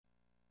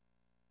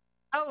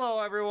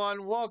Hello,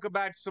 everyone. Welcome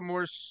back to some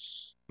more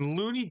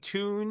Looney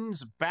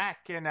Tunes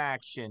back in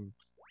action.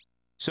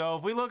 So,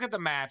 if we look at the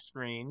map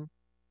screen,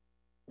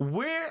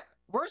 we're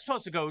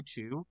supposed to go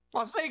to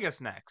Las Vegas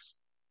next.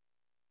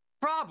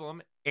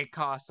 Problem: it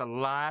costs a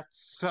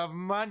lots of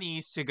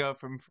monies to go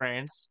from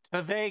France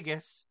to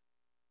Vegas.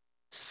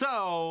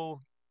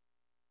 So,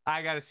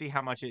 I got to see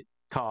how much it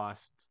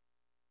costs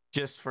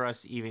just for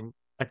us to even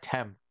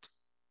attempt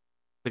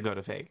to go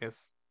to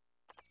Vegas.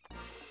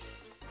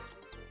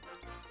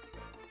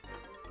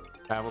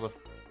 Travel to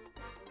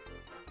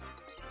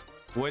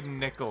wooden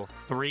nickel,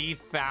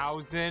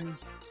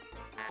 3,000.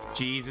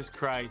 Jesus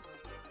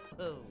Christ.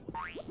 Oh.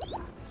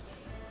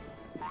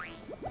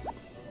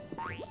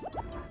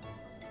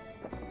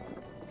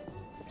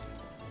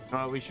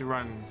 Oh, we should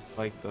run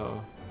like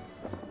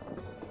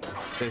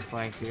this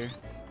length here.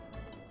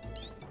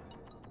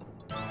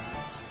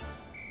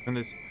 And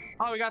this.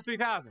 Oh, we got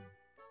 3,000.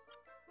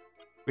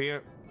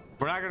 We're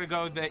not gonna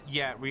go that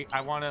yet. What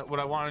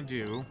I wanna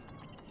do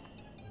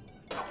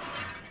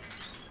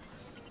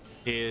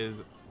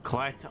is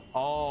collect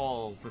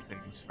all the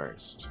things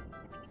first.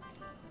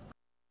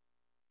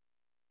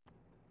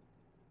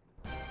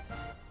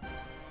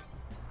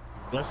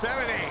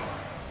 Yosemite!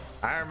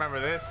 I remember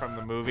this from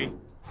the movie.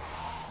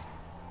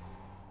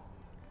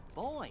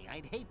 Boy,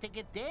 I'd hate to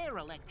get their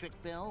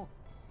electric bill.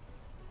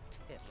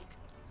 Tisk,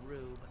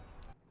 rube.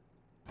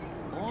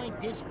 Boy,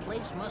 this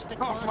place must have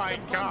cost Oh my a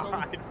bundle.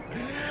 God!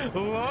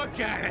 Look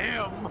at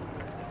him!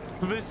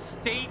 The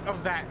state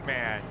of that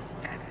man.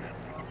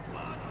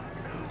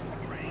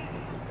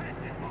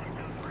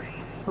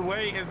 The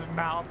way his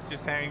mouth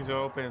just hangs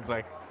open, it's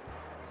like.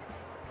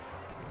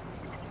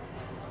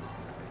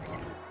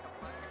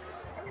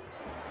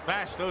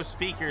 Smash those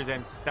speakers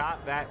and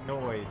stop that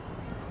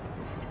noise.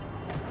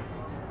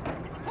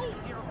 Hold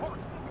your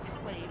horses,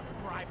 slave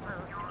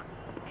driver.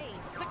 Hey,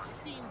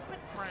 16-bit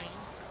brain,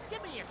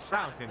 give me a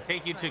shot. Fountain,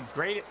 take you to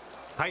great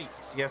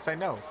heights. Yes, I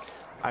know.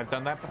 I've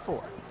done that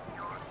before.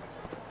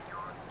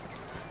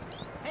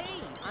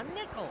 Hey, a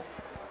nickel.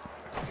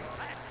 That's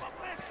the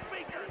best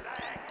speakers,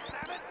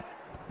 damn it!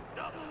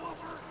 Double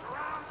whoopers,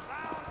 surround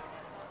sound.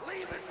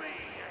 Leave it be,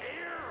 you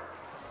hear?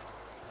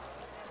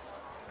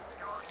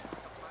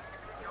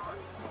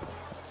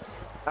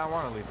 I don't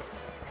want to leave it.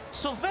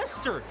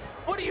 Sylvester,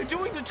 what are you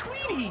doing to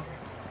Tweety?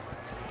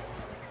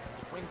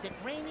 When the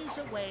granny's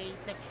away,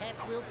 the cat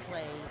will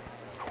play.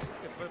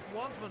 If it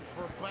wasn't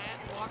for bad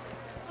luck,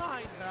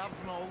 I'd have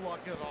no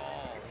luck at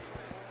all.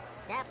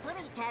 That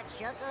pretty cat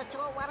sure goes to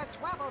a lot of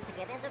trouble to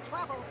get into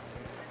trouble.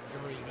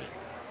 Greedy.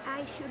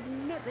 I should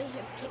never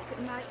have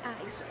taken my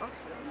eyes off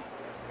them.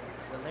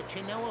 We'll let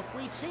you know if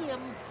we see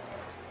him.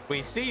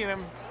 We see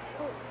him.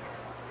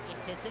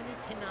 If there's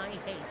anything I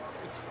hate,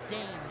 it's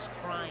dames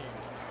crying.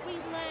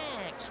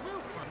 Relax,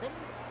 we'll find him.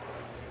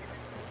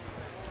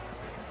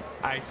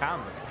 I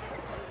found him.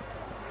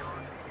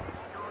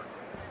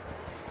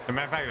 As a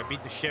matter of fact, I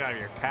beat the shit out of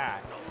your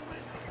cat.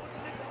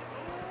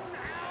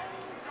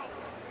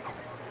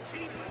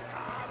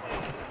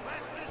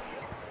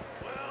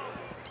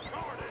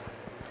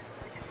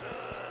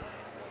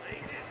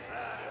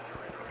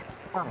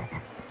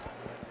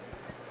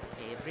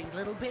 Every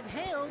little bit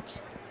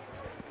helps.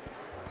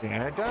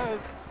 Yeah, it does.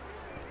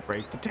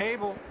 Break the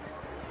table.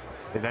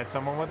 Is that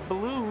someone with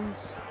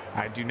balloons?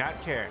 I do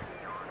not care.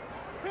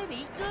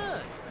 Pretty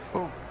good.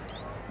 Oh,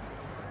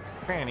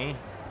 Granny,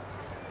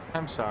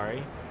 I'm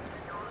sorry.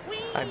 Whee!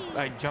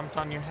 I jumped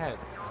on your head.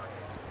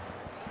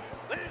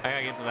 I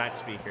gotta get to that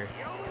speaker.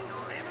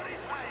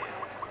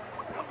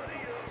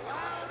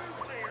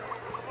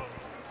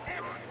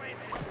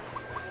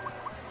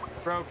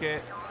 Broke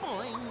it.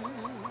 Boing.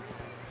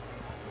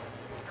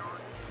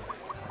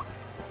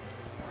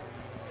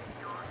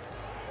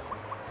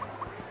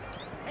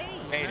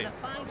 Hey, Made another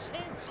it. 5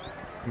 cents.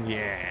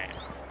 Yeah.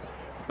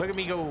 Look at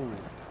me go.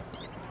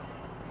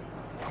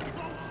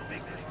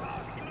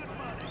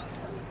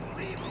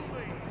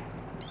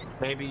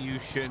 Maybe you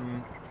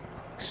shouldn't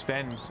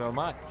spend so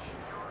much.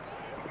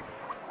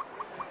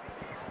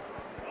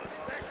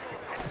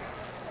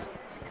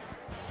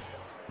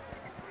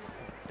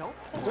 Don't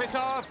Twist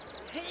off!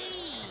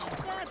 Hey,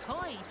 that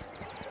height.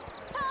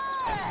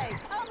 Hey,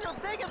 I'm your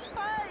biggest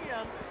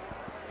fan!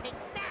 Take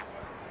that.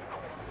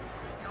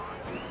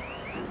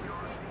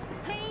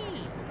 Hey,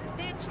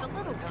 that's the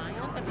little guy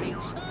on the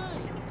big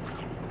sign.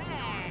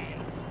 Hey,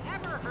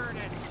 ever heard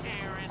of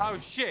Sharon? Oh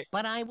shit!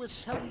 But I was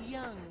so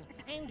young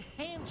and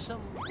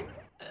handsome.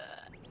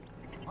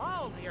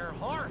 Hold your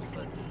horses,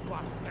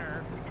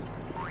 Buster.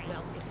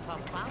 Well, it's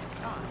about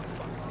time,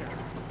 Buster.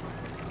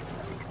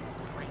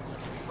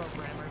 Brainless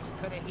programmers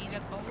could have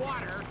heated the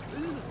water.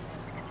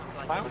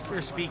 Like Why was there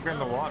a speaker in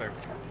the water?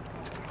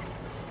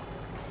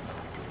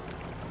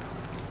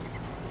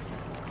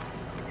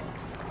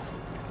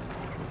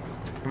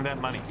 Give me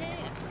that money.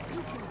 Yeah,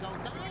 you can go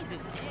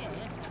diving there.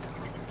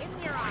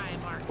 In your eye,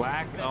 Mark.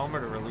 Whack Elmer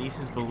to release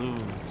his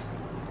balloons.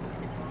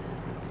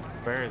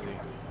 Where is he?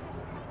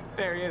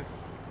 There he is.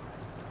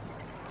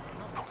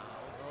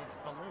 Those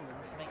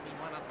balloons make me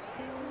want to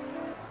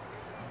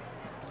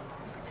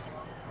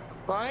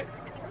What?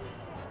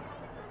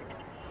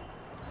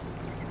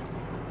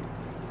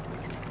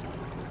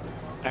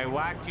 I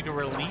whacked you to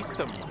release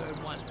them.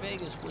 Heard Las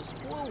Vegas was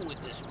full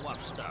with this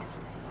rough stuff.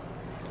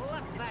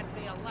 Let that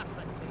be a lesson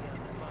to you,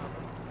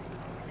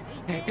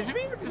 Bubba. Is it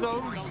me or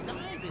those?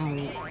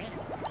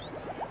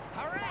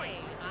 Hooray!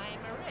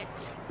 I'm rich.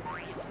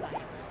 It's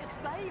there. It's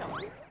there.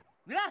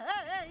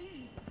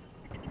 Hey!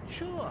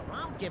 Sure,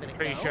 I'll give it a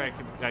Pretty go. sure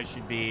I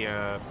should be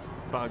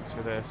bugs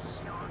for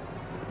this.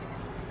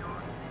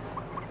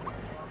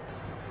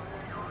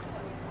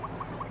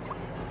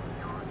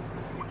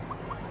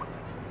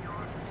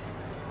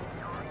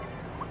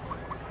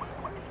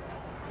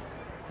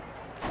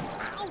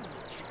 Ouch!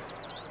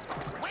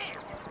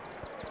 Wham!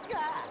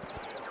 Yeah!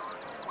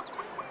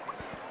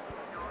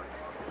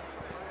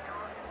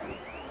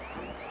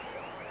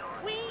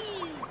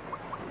 Whee!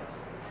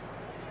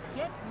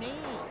 Get me!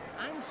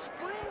 I'm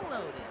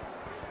spring-loaded.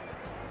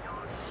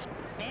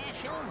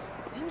 Dash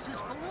in.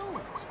 Uses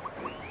balloons.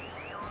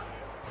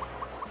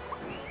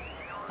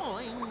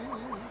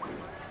 Boing!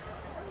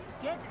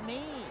 Get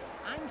me!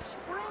 I'm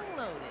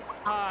spring-loaded.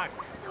 Fuck.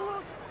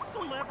 Look,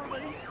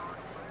 celebrities.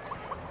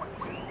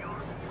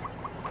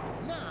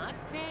 Not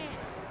bad.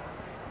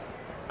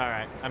 All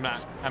right, I'm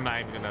not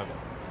even gonna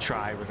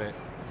try with it.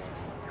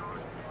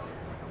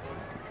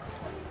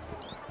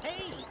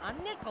 Hey, a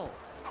nickel.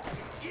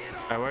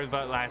 All right, where's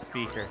that last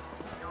speaker?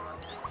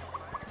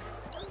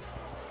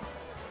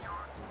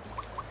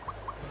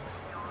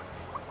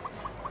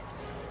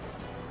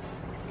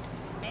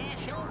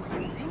 Dash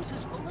only.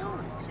 Uses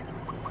balloons.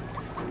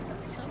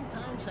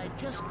 Sometimes I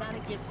just gotta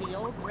give the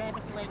old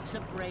rabbit legs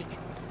a break.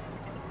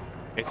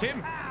 It's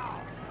him.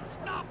 Ow!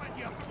 Stop it,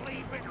 you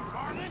flea-bitten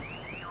varmint!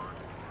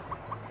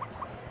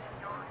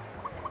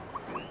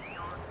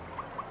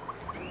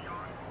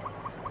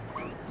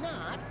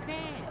 Not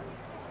bad.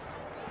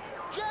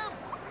 Jump!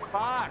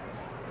 Fuck.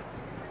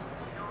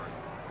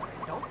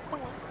 Don't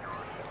pull.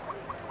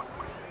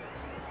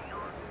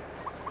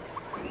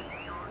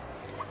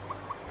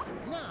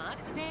 Not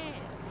bad.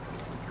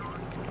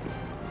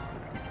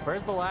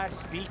 Where's the last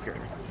speaker?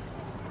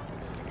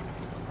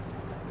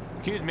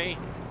 Excuse me.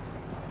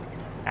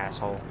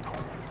 Asshole.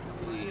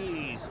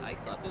 Please, I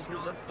thought this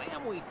was a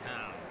family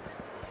town.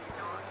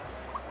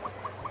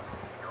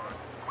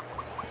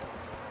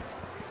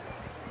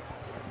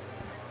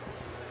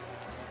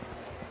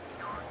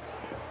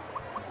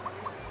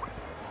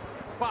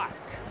 Fuck.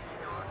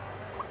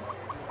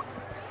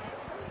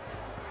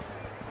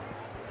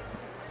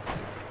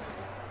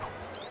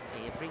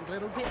 Every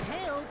little bit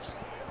helps.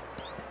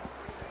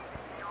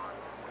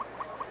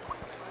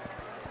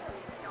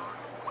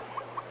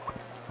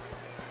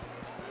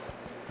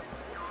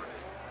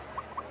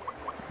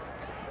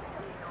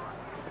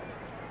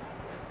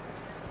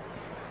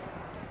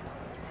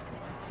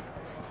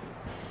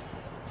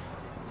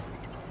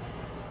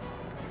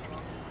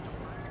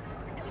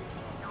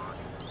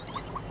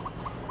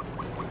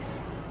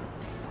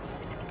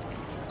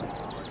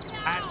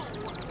 Ass.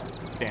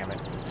 Damn it.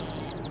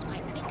 I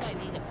think I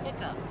need a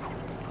pickup.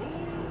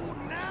 Ooh,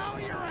 now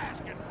you're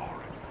asking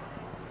for it.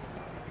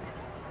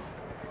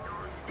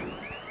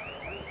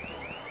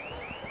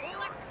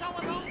 Let go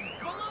of those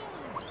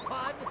balloons,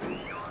 bud.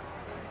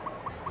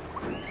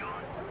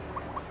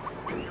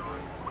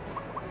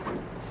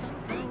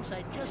 Sometimes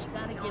I just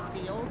gotta give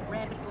the old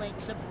rabbit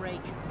legs a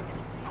break.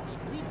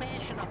 If we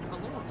bash enough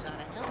balloons out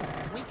of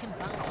Elm, we can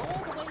bounce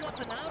all the way up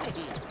and out of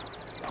here.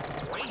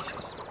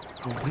 Oasis.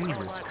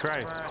 Jesus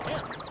Christ. For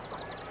him.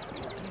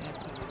 You can't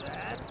do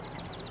that.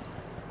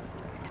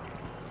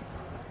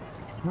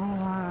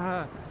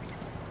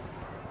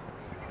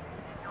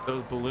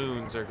 Those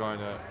balloons are going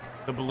to.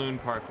 The balloon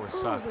parkour Oh,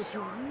 sucks.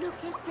 would you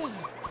look at that?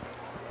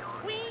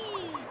 Whee!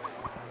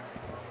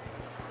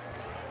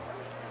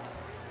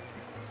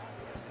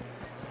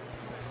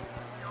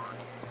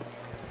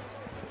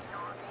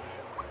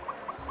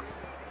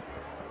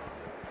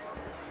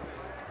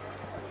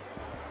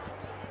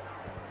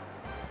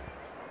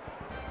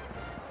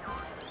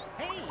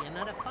 Hey,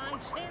 another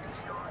 5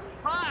 cents.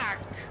 Fuck!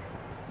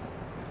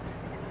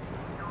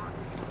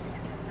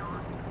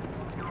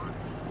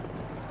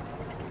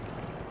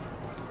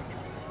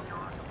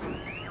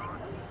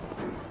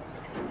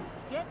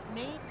 Get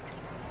me.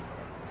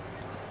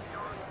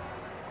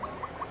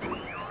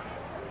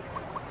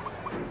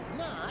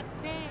 Not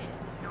bad.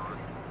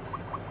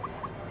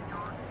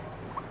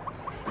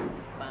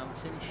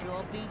 Bouncing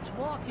sure beats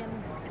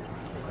walking.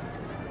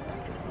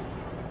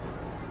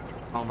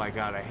 Oh my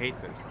god, I hate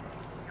this.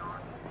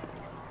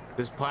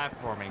 This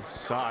platforming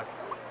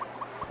sucks.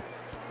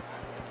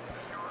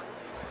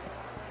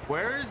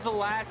 Where is the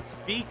last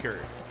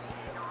speaker?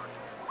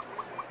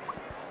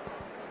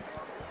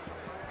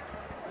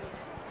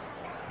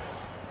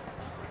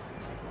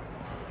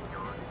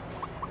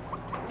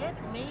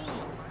 Get me.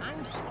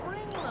 I'm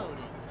spring-loaded.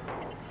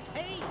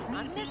 Hey,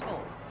 a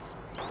nickel.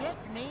 Get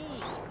me.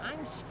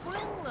 I'm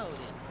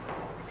spring-loaded.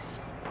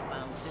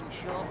 Bouncing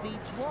sure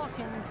beats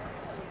walking.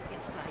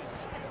 It's there.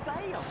 It's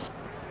there.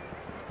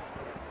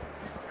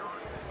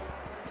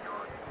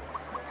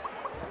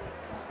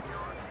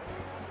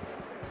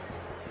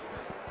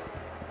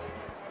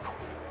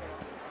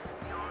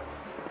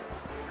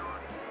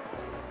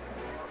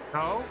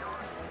 No.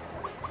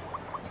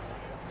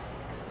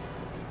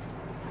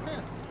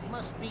 Huh,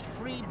 must be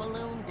free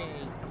balloon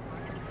day.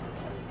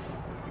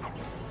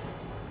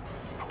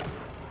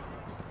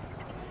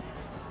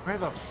 Where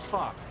the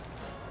fuck?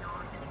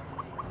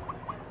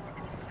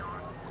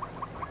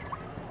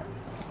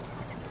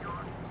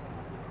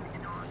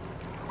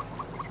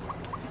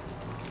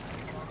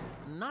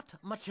 Not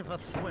much of a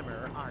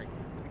swimmer, are you?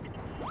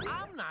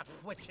 I'm not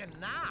switching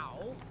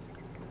now.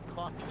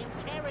 Coffee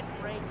and carrot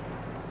break.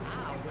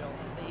 Now we'll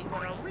see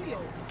what a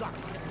real duck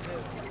can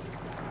do.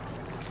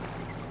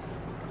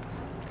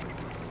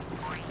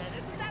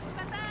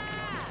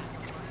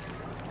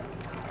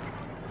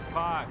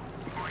 Fuck.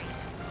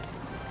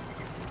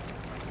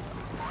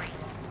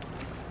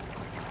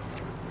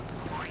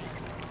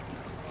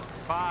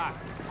 Fuck.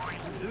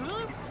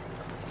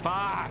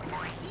 Fuck.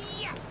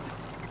 Yes!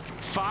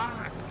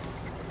 Fuck.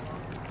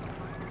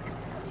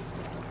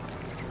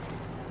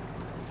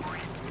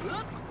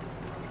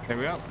 There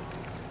we go.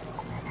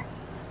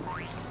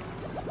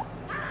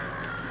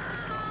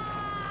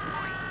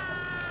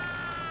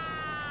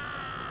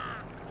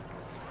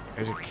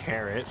 There's a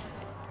carrot.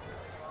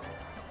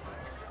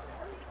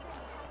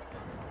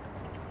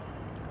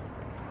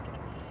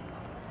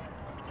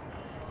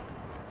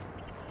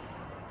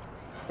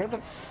 Where the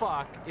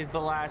fuck is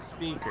the last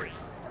speaker?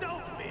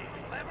 Don't be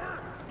clever.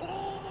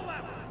 Pull the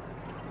lever.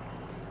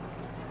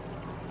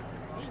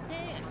 Hey,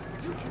 Dan,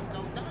 you can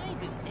go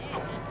diving,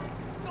 Dan.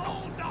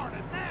 Oh, darn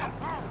it, that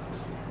hurts.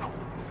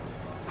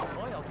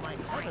 Boiled my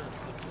feathers.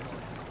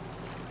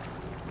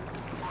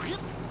 Yep.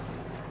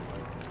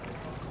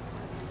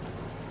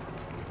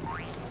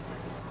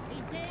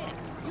 Hey, Dan,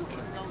 you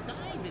can go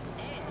diving,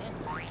 Dan.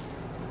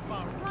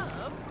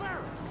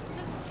 Forever.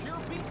 This sure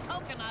beats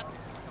coconut.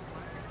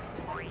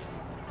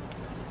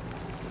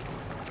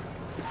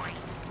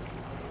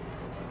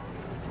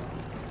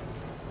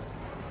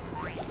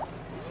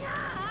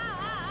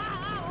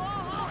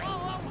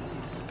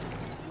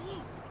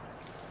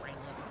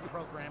 Brainless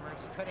programmers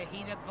could have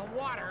heated the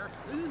water.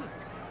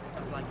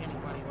 Looked like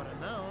anybody would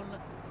have known.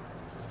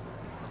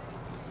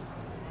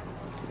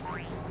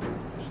 Hey,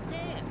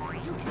 Dan,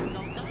 you can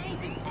go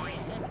diving,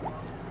 Dan.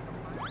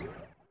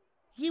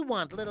 You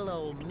want little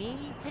old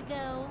me to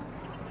go?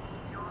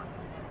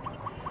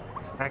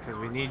 Right, because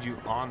we need you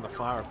on the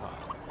flower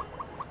pot.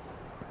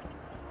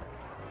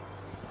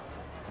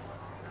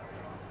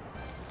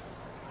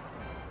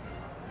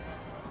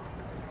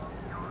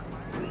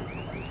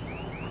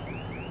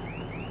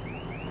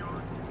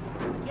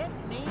 Get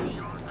me.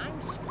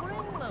 I'm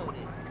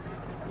spring-loaded.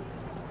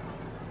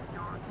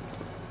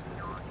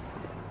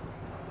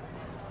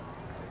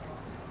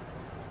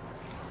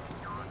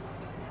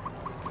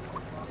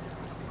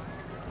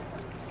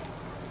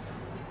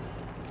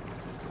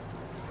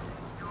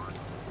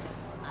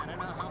 I don't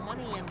know how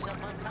money ends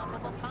up on top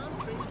of a palm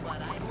tree,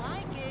 but I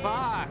like it.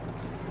 Fuck!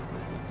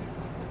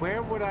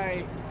 Where would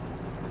I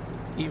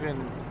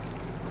even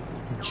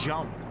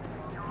jump?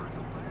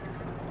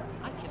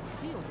 I can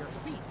feel your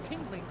feet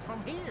tingling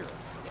from here.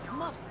 It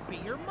must be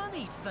your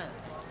money scent.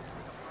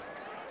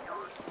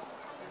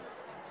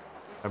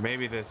 Or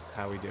maybe this is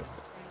how we do it.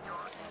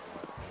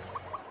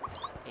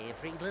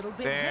 Every little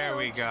bit There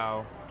we helps.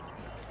 go.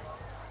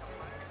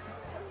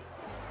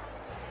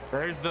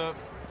 There's the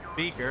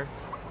beaker.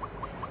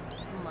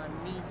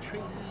 Money tree,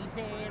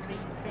 very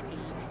pretty.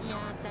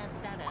 Yeah, da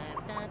da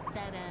da da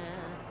da da.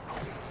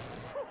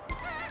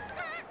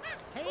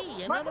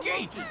 Hey, another Monkey!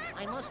 monkey.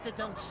 I must have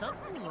done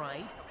something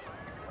right.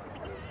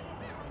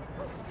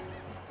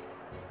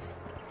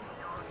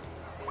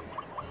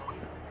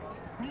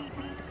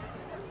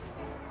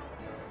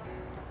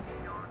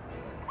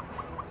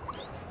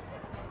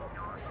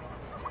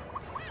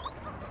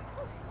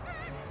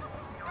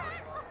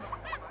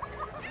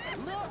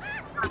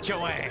 Look, Get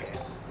your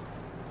ass.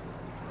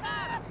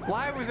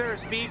 Why was there a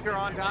speaker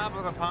on top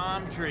of the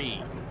palm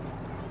tree?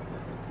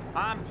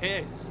 I'm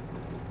pissed.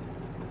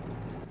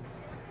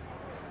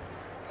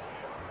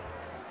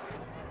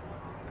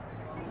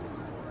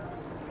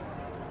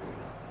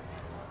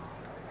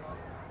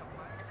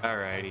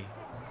 Alrighty.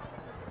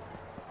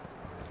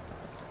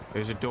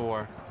 There's a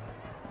door.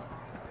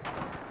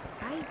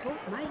 I hope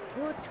my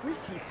poor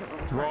Tweaky's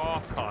all Draw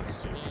right.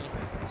 costume.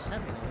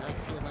 suddenly I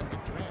feel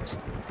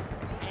underdressed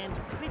and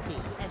pretty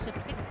as a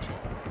picture.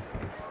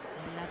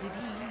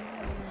 La-di-dee,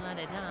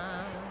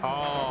 la-da-da, Oh.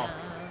 la-da-da.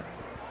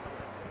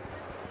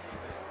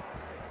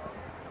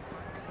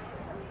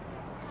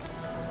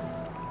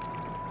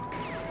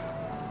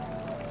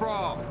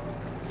 Bro.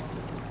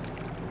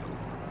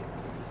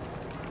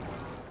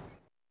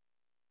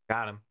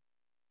 Got him.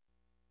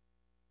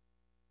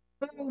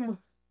 Boom.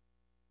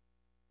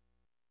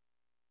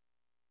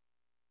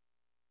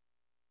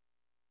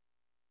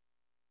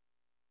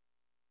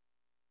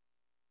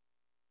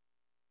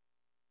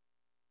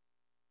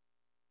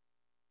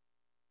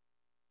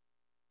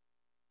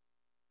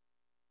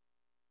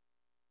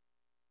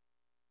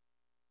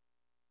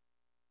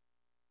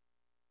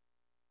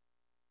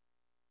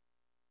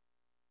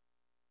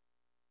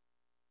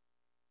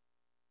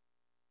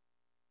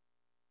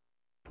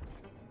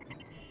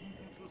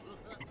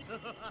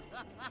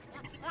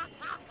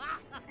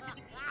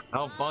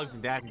 Oh, Bugs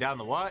and Daffy down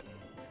the what?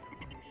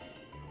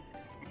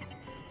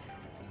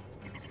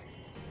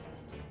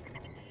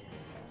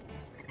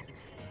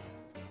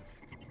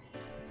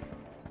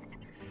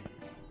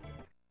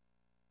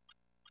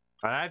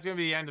 That's gonna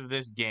be the end of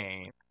this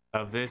game,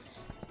 of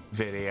this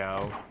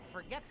video.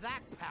 Forget that,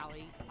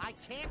 Pally. I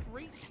can't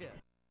reach you.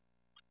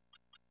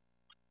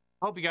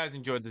 Hope you guys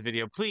enjoyed this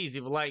video. Please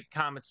leave a like,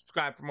 comment,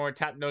 subscribe for more.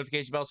 Tap the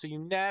notification bell so you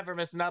never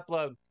miss an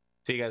upload.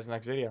 See you guys in the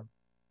next video.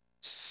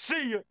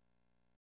 See ya!